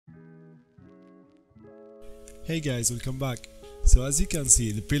Hey guys, welcome back. So as you can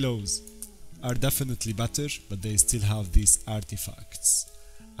see, the pillows are definitely better, but they still have these artifacts.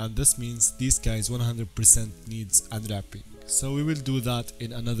 And this means these guys 100% needs unwrapping. So we will do that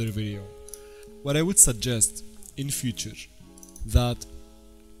in another video. What I would suggest in future, that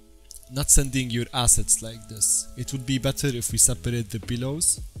not sending your assets like this. It would be better if we separate the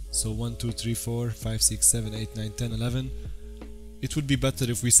pillows. So 1, 2, 3, 4, 5, 6, 7, 8, 9, 10, 11. It would be better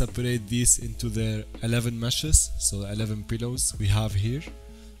if we separate these into their 11 meshes, so 11 pillows we have here.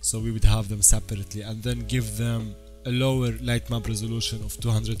 So we would have them separately and then give them a lower light map resolution of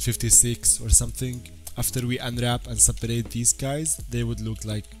 256 or something. After we unwrap and separate these guys, they would look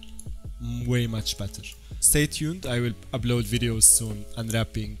like way much better. Stay tuned, I will upload videos soon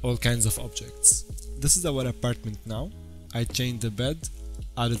unwrapping all kinds of objects. This is our apartment now. I changed the bed,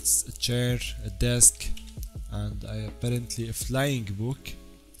 added a chair, a desk, and apparently a flying book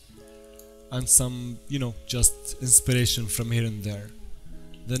and some, just inspiration from here and there.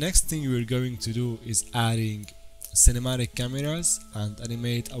 The next thing we're going to do is adding cinematic cameras and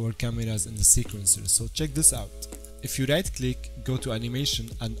animate our cameras in the sequencer. So check this out. If you right click, go to animation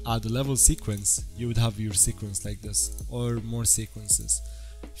and add a level sequence, you would have your sequence like this or more sequences.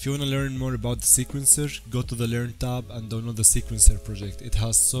 If you want to learn more about the sequencer, go to the Learn tab and download the sequencer project. It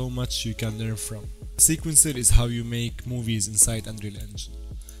has so much you can learn from. Sequencer is how you make movies inside Unreal Engine.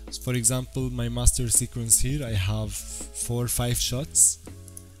 So for example, my master sequence here, I have 4 or 5 shots,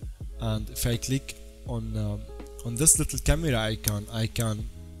 and if I click on this little camera icon, I can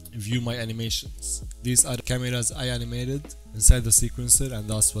view my animations. These are cameras I animated inside the sequencer, and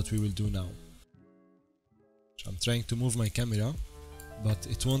that's what we will do now. I'm trying to move my camera, but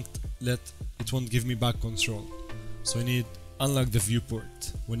it won't give me back control. So I need unlock the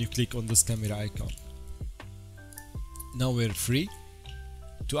viewport when you click on this camera icon. Now we're free.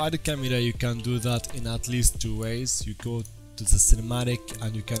 To add a camera, you can do that in at least 2 ways. You go to the cinematic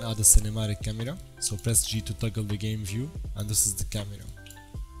and you can add a cinematic camera. So press G to toggle the game view, and this is the camera.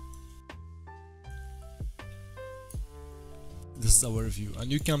 This is our view, and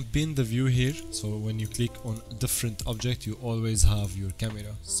you can pin the view here, so when you click on a different object you always have your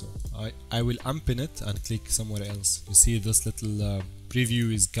camera. So I will unpin it and click somewhere else. You see this little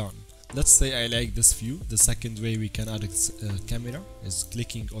preview is gone. Let's say I like this view. The second way we can add a camera is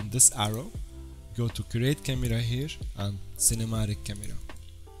clicking on this arrow, go to create camera here and cinematic camera.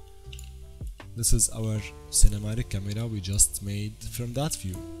 This is our cinematic camera we just made from that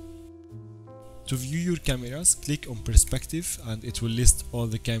view. To view your cameras, click on perspective and it will list all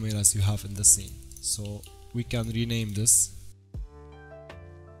the cameras you have in the scene. So we can rename this.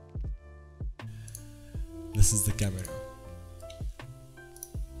 This is the camera.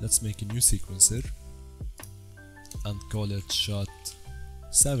 Let's make a new sequencer and call it shot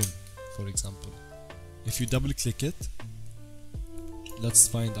 7, for example. If you double click it, let's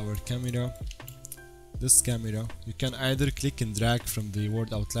find our camera. This camera, you can either click and drag from the word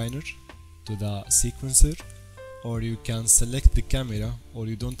outliner to the sequencer, or you can select the camera, or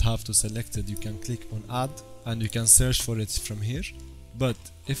you don't have to select it. You can click on add and you can search for it from here. But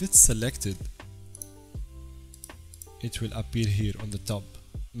if it's selected, it will appear here on the top,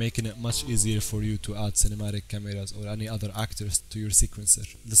 making it much easier for you to add cinematic cameras or any other actors to your sequencer.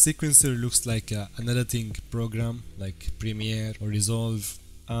 The sequencer looks like an editing program like Premiere or Resolve,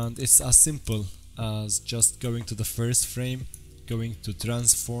 and it's as simple as just going to the first frame, going to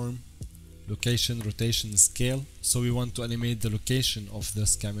transform, location, rotation, scale. So we want to animate the location of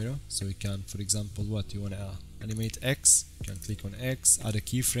this camera. So you can, for example, you want to animate X, you can click on X, add a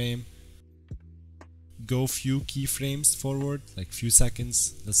keyframe, go few keyframes forward, like few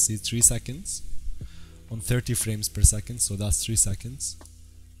seconds. Let's see, 3 seconds on 30 frames per second, so that's 3 seconds.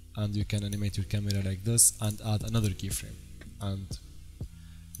 And you can animate your camera like this and add another keyframe. And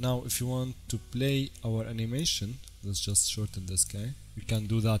now if you want to play our animation, let's just shorten this guy. We can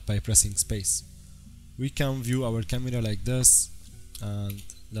do that by pressing space. We can view our camera like this, and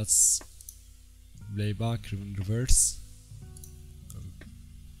let's play back in reverse.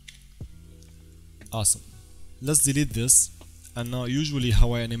 Awesome. Let's delete this. And now usually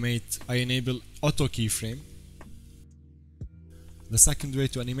how I animate, I enable auto keyframe. The second way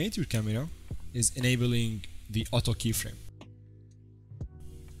to animate your camera is enabling the auto keyframe.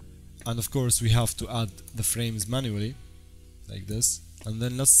 And of course we have to add the frames manually like this, and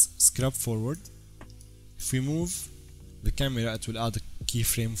then let's scrub forward. If we move the camera, it will add a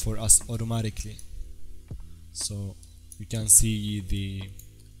keyframe for us automatically. So you can see the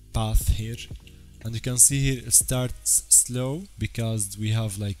path here, and you can see here it starts slow because we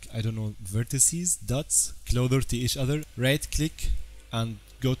have, like, I don't know, vertices, dots closer to each other. Right click and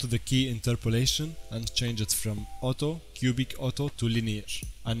go to the key interpolation and change it from auto, cubic auto to linear.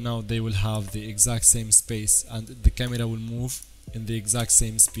 And now they will have the exact same space and the camera will move in the exact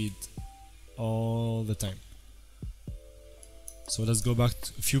same speed all the time. So let's go back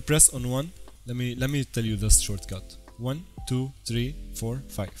to, if you press on 1, let me tell you this shortcut. 1, 2, 3, 4,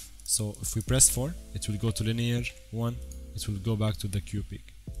 5. So if we press 4, it will go to linear. 1, it will go back to the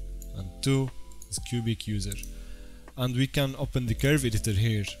cubic, and 2 is cubic user. And we can open the curve editor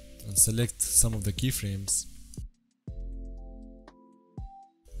here and select some of the keyframes.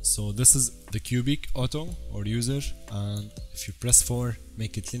 So this is the cubic auto or user, and if you press 4,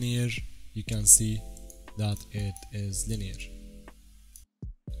 make it linear, you can see that it is linear.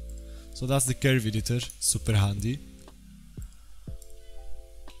 So that's the curve editor, super handy.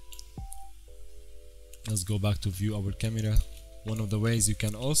 Let's go back to view our camera. One of the ways you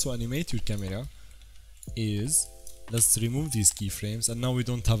can also animate your camera is, let's remove these keyframes, and now we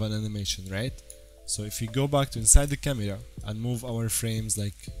don't have an animation, right? So if we go back to inside the camera and move our frames,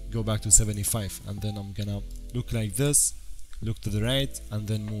 like go back to 75, and then I'm gonna look like this, look to the right, and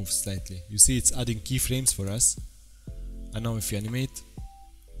then move slightly. You see it's adding keyframes for us. And now if you animate,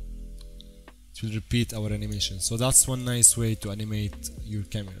 it will repeat our animation. So that's one nice way to animate your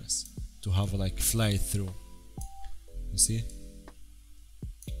cameras, to have a like fly through. You see?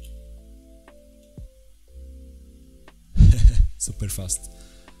 Super fast.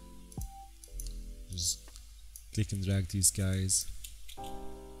 Just click and drag these guys.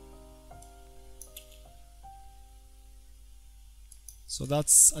 So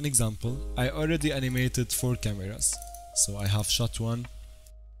that's an example. I already animated 4 cameras. So I have shot 1.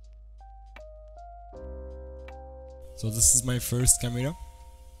 So this is my first camera.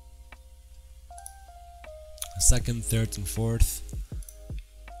 Second, third, and fourth.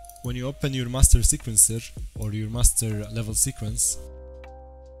 When you open your master sequencer or your master level sequence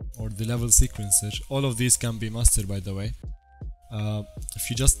or the level sequencer, all of these can be mastered, by the way.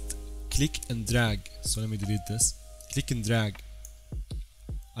 If you just click and drag, so let me delete this, click and drag,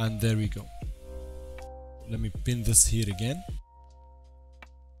 and there we go. Let me pin this here again.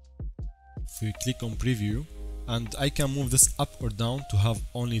 If we click on preview, and I can move this up or down to have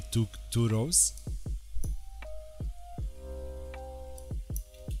only two rows.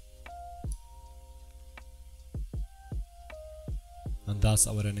 And that's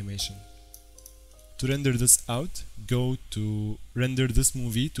our animation. To render this out, go to render this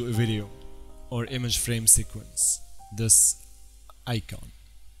movie to a video or image frame sequence, this icon.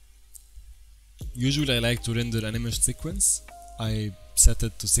 Usually I like to render an image sequence. I set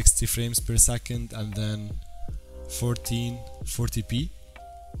it to 60 frames per second and then 1440p,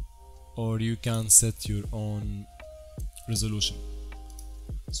 or you can set your own resolution.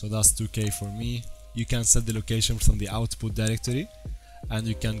 So that's 2K for me. You can set the location from the output directory and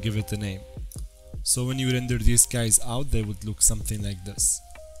you can give it a name. So when you render these guys out, they would look something like this.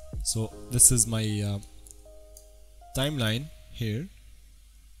 So this is my timeline here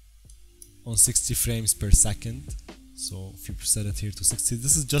on 60 frames per second. So if you set it here to 60,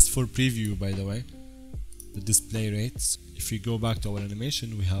 this is just for preview, by the way, the display rates. If we go back to our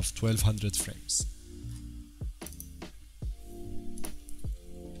animation, we have 1200 frames.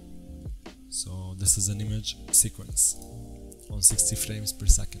 So this is an image sequence on 60 frames per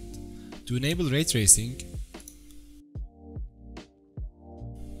second. To enable ray tracing,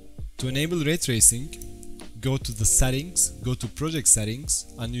 go to the settings, go to project settings,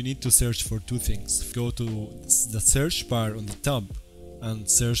 and you need to search for 2 things. Go to the search bar on the top and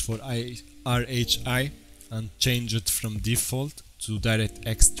search for RHI and change it from default to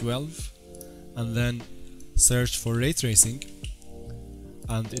DirectX 12, and then search for ray tracing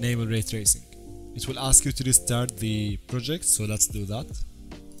and enable ray tracing. It will ask you to restart the project, so let's do that.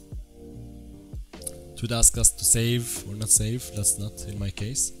 It would ask us to save or not save, let's not in my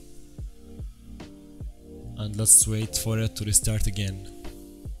case. And let's wait for it to restart again.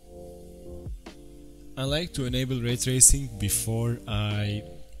 I like to enable ray tracing before I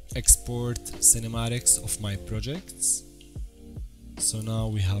export cinematics of my projects. So now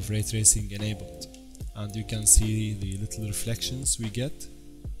we have ray tracing enabled, and you can see the little reflections we get.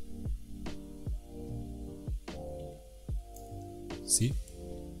 See?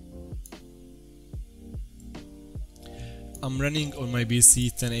 I'm running on my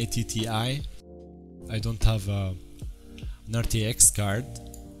PC 1080 Ti. I don't have an RTX card.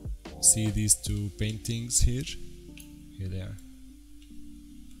 See these 2 paintings here? Here they are.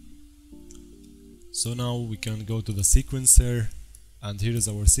 So now we can go to the sequencer, and here is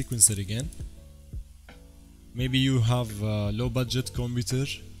our sequencer again. Maybe you have a low budget computer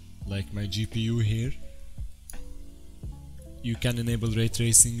like my GPU here. you can enable ray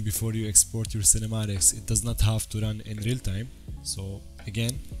tracing before you export your cinematics. It does not have to run in real time. So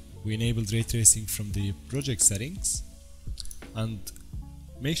again, we enabled ray tracing from the project settings, and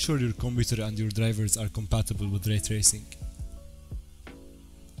make sure your computer and your drivers are compatible with ray tracing.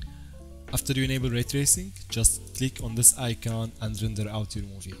 After you enable ray tracing, just click on this icon and render out your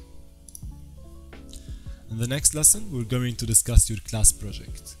movie. In the next lesson, we're going to discuss your class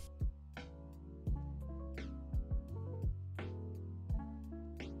project.